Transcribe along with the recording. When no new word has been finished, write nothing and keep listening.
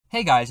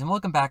Hey guys, and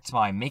welcome back to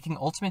my Making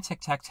Ultimate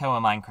Tic-Tac-Toe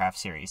in Minecraft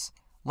series.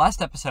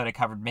 Last episode I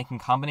covered making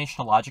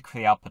combinational logic for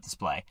the output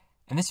display.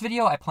 In this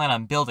video I plan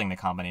on building the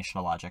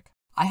combinational logic.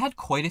 I had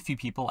quite a few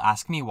people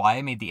ask me why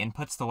I made the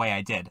inputs the way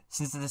I did,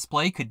 since the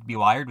display could be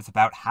wired with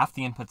about half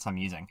the inputs I'm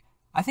using.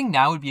 I think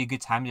now would be a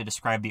good time to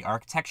describe the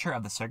architecture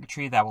of the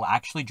circuitry that will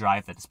actually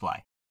drive the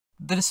display.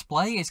 The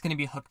display is going to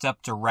be hooked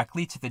up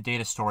directly to the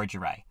data storage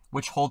array,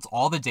 which holds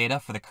all the data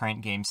for the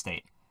current game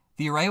state.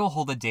 The array will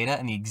hold the data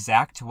in the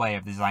exact way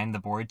I've designed the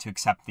board to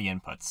accept the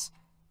inputs.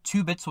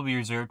 2 bits will be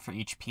reserved for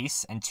each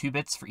piece, and 2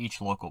 bits for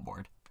each local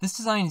board. This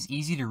design is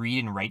easy to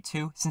read and write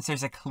to, since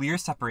there's a clear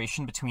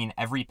separation between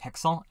every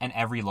pixel and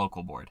every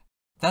local board.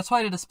 That's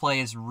why the display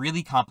is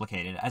really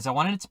complicated, as I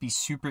wanted it to be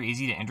super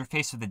easy to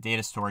interface with the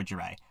data storage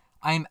array.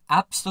 I am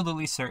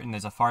absolutely certain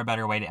there's a far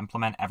better way to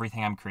implement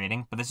everything I'm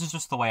creating, but this is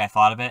just the way I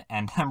thought of it,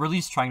 and I'm really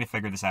just trying to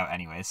figure this out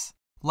anyways.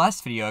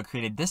 Last video I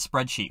created this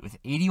spreadsheet with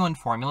 81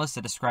 formulas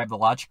that describe the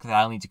logic that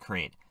I'll need to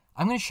create.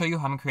 I'm going to show you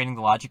how I'm creating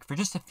the logic for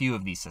just a few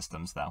of these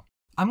systems though.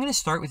 I'm going to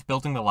start with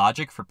building the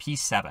logic for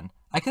piece 7.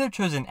 I could have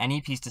chosen any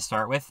piece to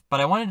start with,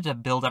 but I wanted to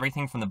build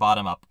everything from the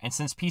bottom up, and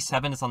since piece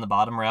 7 is on the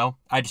bottom row,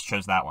 I just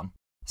chose that one.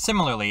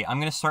 Similarly, I'm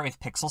going to start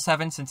with pixel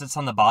 7 since it's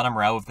on the bottom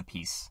row of the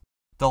piece.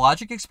 The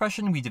logic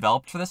expression we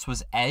developed for this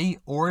was A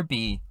or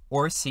B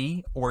or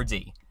C or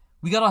D.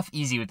 We got off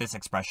easy with this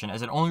expression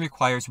as it only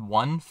requires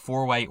one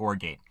 4-way OR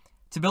gate.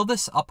 To build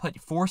this, I'll put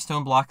 4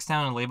 stone blocks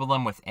down and label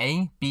them with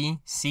A, B,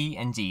 C,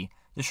 and D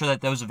to show that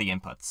those are the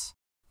inputs.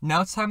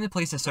 Now it's time to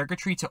place a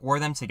circuitry to OR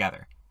them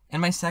together. In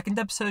my second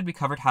episode, we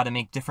covered how to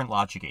make different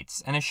logic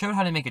gates, and I showed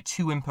how to make a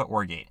 2-input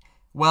OR gate.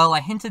 Well,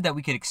 I hinted that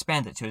we could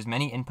expand it to as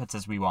many inputs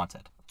as we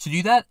wanted. To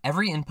do that,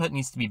 every input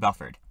needs to be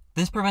buffered.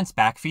 This prevents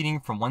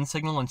backfeeding from one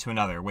signal into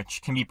another,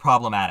 which can be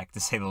problematic to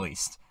say the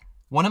least.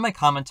 One of my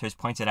commenters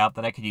pointed out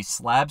that I could use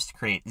slabs to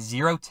create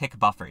 0-tick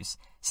buffers,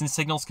 since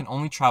signals can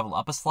only travel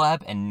up a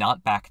slab and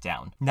not back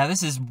down. Now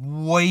this is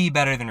way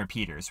better than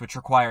repeaters, which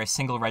require a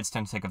single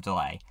redstone tick of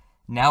delay.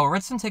 Now a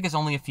redstone tick is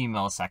only a few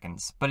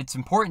milliseconds, but it's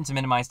important to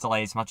minimize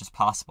delay as much as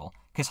possible,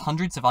 because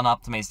hundreds of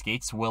unoptimized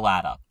gates will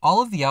add up.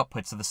 All of the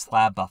outputs of the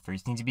slab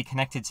buffers need to be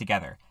connected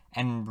together,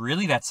 and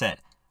really that's it.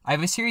 I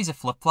have a series of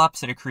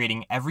flip-flops that are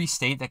creating every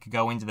state that could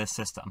go into this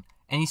system,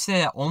 and you see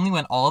that only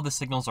when all of the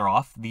signals are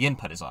off, the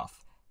input is off.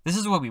 This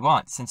is what we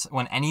want, since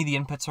when any of the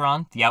inputs are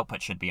on, the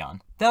output should be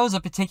on. That was a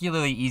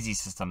particularly easy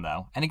system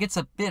though, and it gets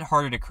a bit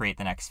harder to create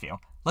the next few.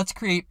 Let's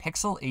create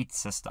Pixel 8's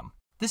system.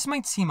 This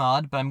might seem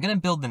odd, but I'm going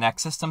to build the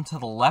next system to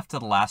the left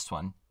of the last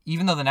one,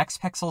 even though the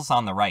next pixel is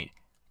on the right.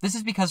 This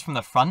is because from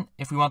the front,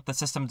 if we want the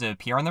system to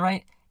appear on the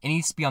right, it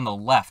needs to be on the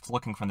left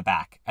looking from the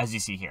back, as you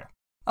see here.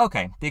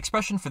 Okay, the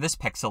expression for this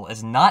pixel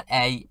is not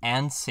A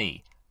and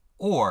C,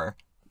 or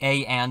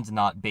A and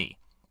not B.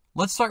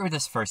 Let's start with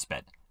this first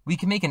bit. We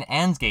can make an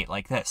AND gate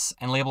like this,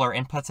 and label our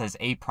inputs as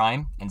A'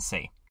 and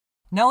C.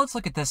 Now let's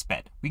look at this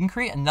bit. We can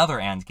create another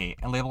AND gate,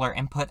 and label our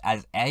input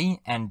as A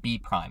and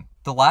B'.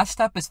 The last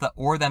step is the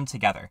OR them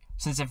together,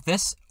 since if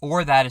this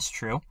or that is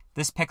true,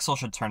 this pixel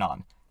should turn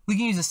on. We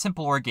can use a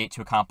simple OR gate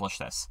to accomplish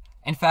this.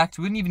 In fact,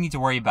 we wouldn't even need to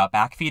worry about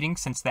backfeeding,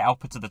 since the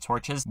outputs of the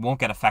torches won't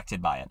get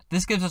affected by it.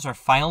 This gives us our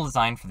final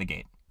design for the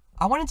gate.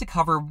 I wanted to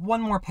cover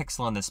one more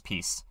pixel in this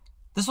piece.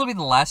 This will be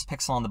the last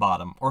pixel on the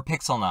bottom, or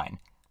pixel 9.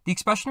 The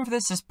expression for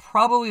this is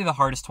probably the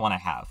hardest one I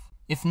have.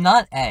 If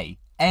not A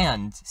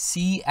and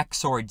C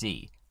XOR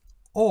D,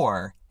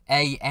 or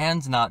A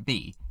and not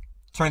B,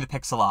 turn the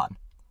pixel on.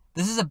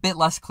 This is a bit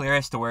less clear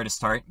as to where to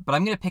start, but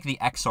I'm going to pick the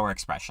XOR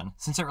expression,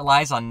 since it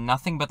relies on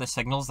nothing but the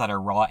signals that are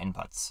raw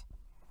inputs.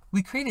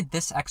 We created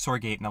this XOR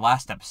gate in the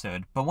last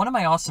episode, but one of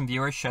my awesome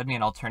viewers showed me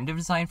an alternative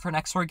design for an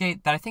XOR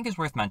gate that I think is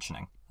worth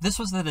mentioning. This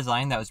was the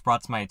design that was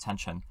brought to my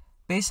attention.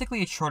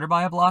 Basically, it's shorter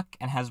by a block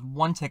and has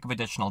 1 tick of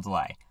additional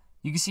delay.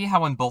 You can see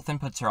how when both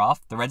inputs are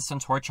off, the redstone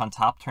torch on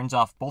top turns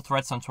off both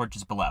redstone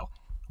torches below,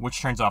 which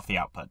turns off the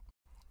output.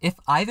 If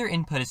either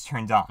input is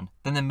turned on,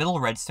 then the middle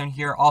redstone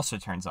here also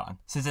turns on,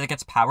 since it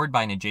gets powered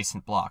by an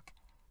adjacent block.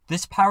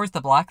 This powers the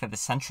block that the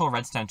central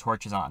redstone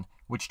torch is on,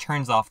 which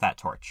turns off that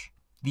torch.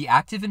 The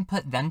active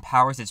input then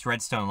powers its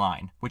redstone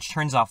line, which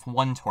turns off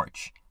one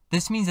torch.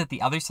 This means that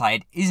the other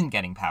side isn't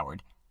getting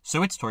powered,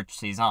 so its torch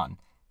stays on.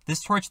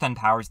 This torch then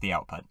powers the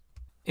output.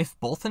 If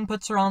both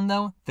inputs are on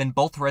though, then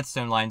both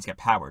redstone lines get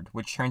powered,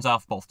 which turns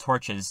off both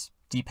torches,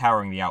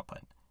 depowering the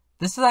output.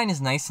 This design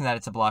is nice in that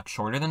it's a block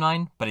shorter than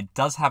mine, but it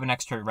does have an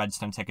extra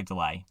redstone tick of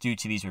delay due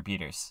to these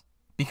repeaters.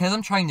 Because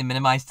I'm trying to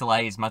minimize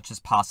delay as much as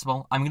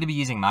possible, I'm going to be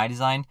using my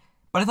design,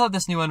 but I thought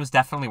this new one was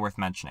definitely worth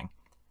mentioning.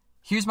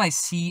 Here's my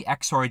C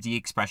XOR D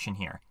expression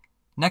here.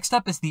 Next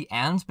up is the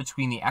AND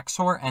between the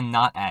XOR and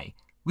not A.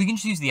 We can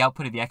just use the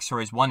output of the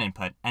XOR as one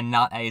input, and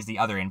not A as the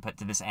other input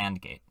to this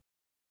AND gate.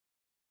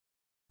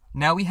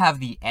 Now we have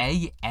the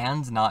A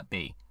and not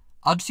B.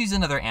 I'll just use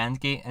another AND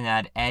gate and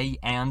add A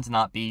and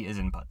not B as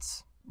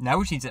inputs. Now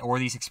we just need to OR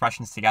these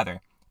expressions together,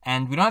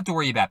 and we don't have to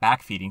worry about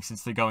backfeeding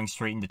since they're going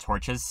straight into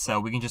torches, so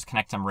we can just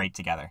connect them right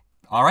together.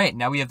 Alright,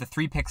 now we have the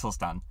 3 pixels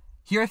done.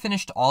 Here I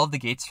finished all of the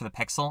gates for the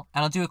pixel,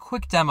 and I'll do a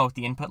quick demo with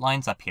the input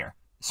lines up here.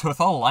 So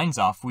with all the lines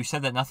off, we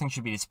said that nothing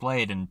should be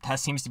displayed, and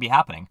test seems to be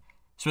happening.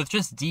 So with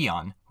just D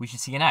on, we should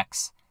see an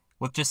X.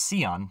 With just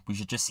C on, we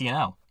should just see an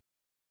O.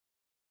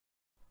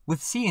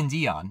 With C and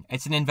D on,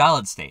 it's an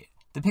invalid state.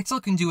 The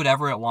pixel can do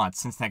whatever it wants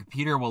since the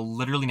computer will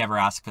literally never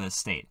ask for this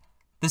state.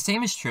 The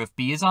same is true if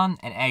B is on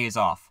and A is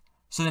off,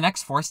 so the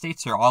next 4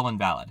 states are all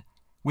invalid.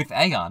 With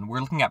A on, we're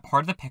looking at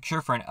part of the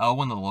picture for an O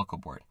on the local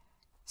board.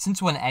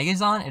 Since when A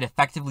is on, it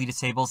effectively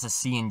disables the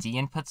C and D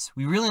inputs,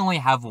 we really only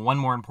have one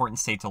more important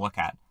state to look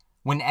at.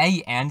 When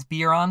A and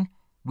B are on,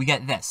 we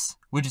get this,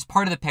 which is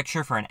part of the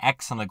picture for an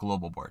X on the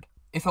global board.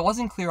 If it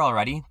wasn't clear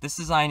already, this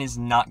design is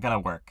not gonna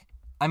work.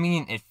 I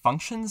mean, it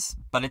functions,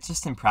 but it's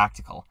just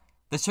impractical.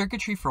 The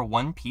circuitry for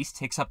one piece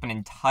takes up an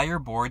entire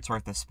board's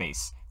worth of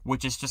space,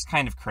 which is just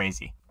kind of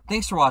crazy.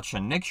 Thanks for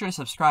watching. Make sure to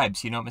subscribe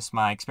so you don't miss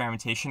my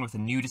experimentation with a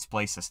new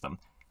display system.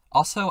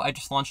 Also, I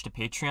just launched a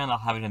Patreon, I'll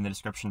have it in the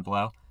description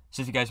below.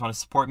 So if you guys want to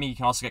support me, you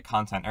can also get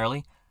content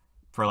early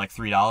for like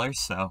 $3,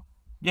 so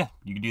yeah,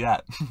 you can do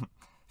that.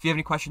 If you have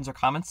any questions or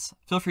comments,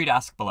 feel free to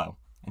ask below.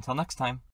 Until next time.